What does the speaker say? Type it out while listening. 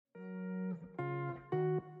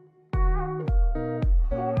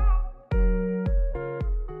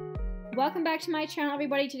Welcome back to my channel,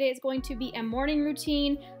 everybody. Today is going to be a morning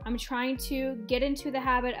routine. I'm trying to get into the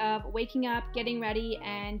habit of waking up, getting ready,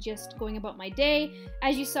 and just going about my day.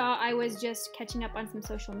 As you saw, I was just catching up on some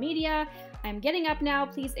social media. I'm getting up now.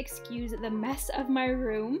 Please excuse the mess of my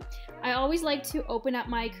room. I always like to open up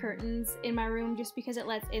my curtains in my room just because it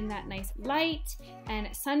lets in that nice light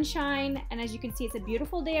and sunshine. And as you can see, it's a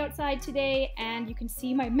beautiful day outside today, and you can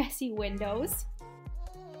see my messy windows.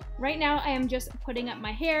 Right now, I am just putting up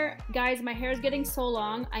my hair. Guys, my hair is getting so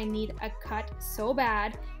long, I need a cut so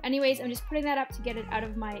bad. Anyways, I'm just putting that up to get it out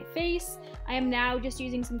of my face. I am now just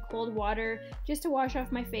using some cold water just to wash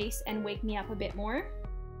off my face and wake me up a bit more.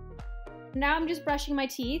 Now I'm just brushing my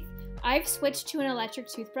teeth. I've switched to an electric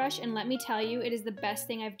toothbrush, and let me tell you, it is the best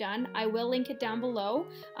thing I've done. I will link it down below.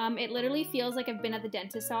 It literally feels like I've been at the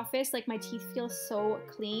dentist's office. Like, my teeth feel so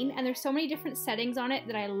clean, and there's so many different settings on it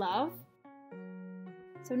that I love.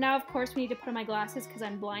 So now, of course, we need to put on my glasses because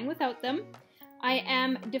I'm blind without them. I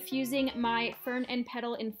am diffusing my Fern and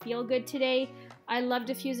Petal in Feel Good today. I love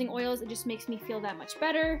diffusing oils. It just makes me feel that much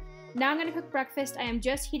better. Now I'm going to cook breakfast. I am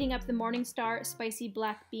just heating up the Morningstar Spicy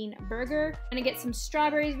Black Bean Burger. I'm going to get some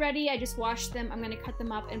strawberries ready. I just washed them. I'm going to cut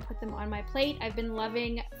them up and put them on my plate. I've been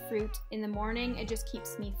loving fruit in the morning. It just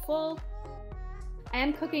keeps me full. I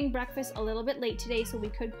am cooking breakfast a little bit late today, so we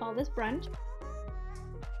could call this brunch.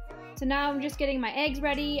 So now I'm just getting my eggs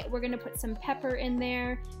ready. We're gonna put some pepper in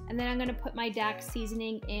there, and then I'm gonna put my Dax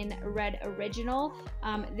seasoning in Red Original.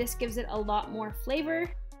 This gives it a lot more flavor.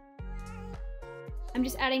 I'm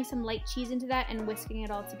just adding some light cheese into that and whisking it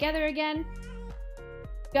all together again.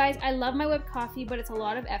 Guys, I love my whipped coffee, but it's a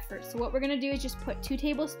lot of effort. So what we're gonna do is just put 2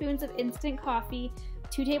 tablespoons of instant coffee,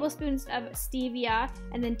 2 tablespoons of stevia,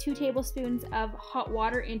 and then 2 tablespoons of hot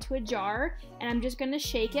water into a jar, and I'm just gonna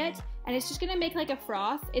shake it, and it's just gonna make like a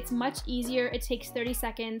froth. It's much easier, it takes 30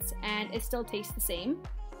 seconds, and it still tastes the same.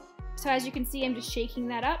 So as you can see, I'm just shaking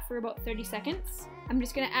that up for about 30 seconds. I'm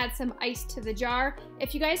just gonna add some ice to the jar.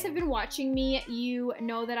 If you guys have been watching me, you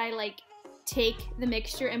know that I take the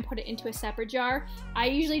mixture and put it into a separate jar. I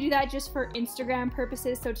usually do that just for Instagram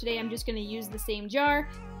purposes, so today I'm just gonna use the same jar.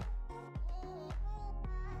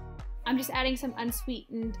 I'm just adding some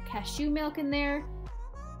unsweetened cashew milk in there.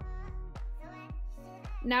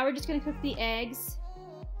 Now we're just gonna cook the eggs.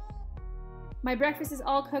 My breakfast is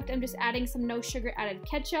all cooked. I'm just adding some no sugar added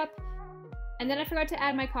ketchup. And then I forgot to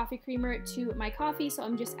add my coffee creamer to my coffee, so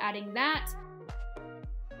I'm just adding that.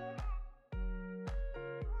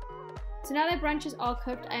 So now that brunch is all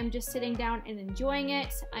cooked, I am just sitting down and enjoying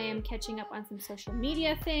it. I am catching up on some social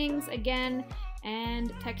media things again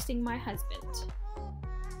and texting my husband.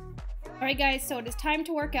 Alright guys, so it is time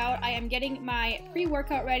to work out. I am getting my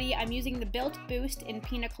pre-workout ready. I'm using the Built Boost in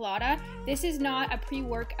Pina Colada. This is not a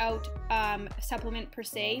pre-workout supplement per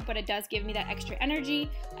se, but it does give me that extra energy.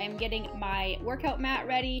 I am getting my workout mat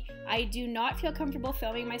ready. I do not feel comfortable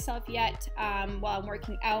filming myself yet while I'm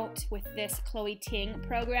working out with this Ting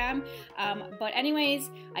program. But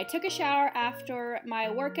anyways, I took a shower after my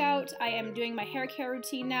workout. I am doing my hair care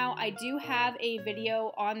routine now. I do have a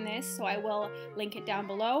video on this, so I will link it down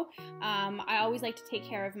below. I always like to take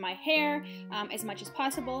care of my hair as much as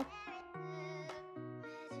possible.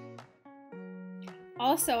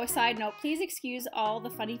 Also, a side note, please excuse all the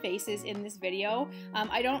funny faces in this video.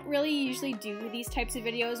 I don't really usually do these types of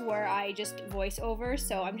videos where I just voice over,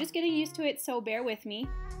 so I'm just getting used to it, so bear with me.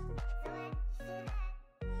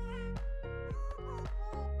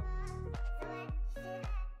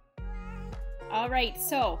 Alright,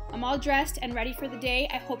 so I'm all dressed and ready for the day.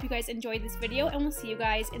 I hope you guys enjoyed this video, and we'll see you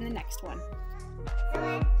guys in the next one.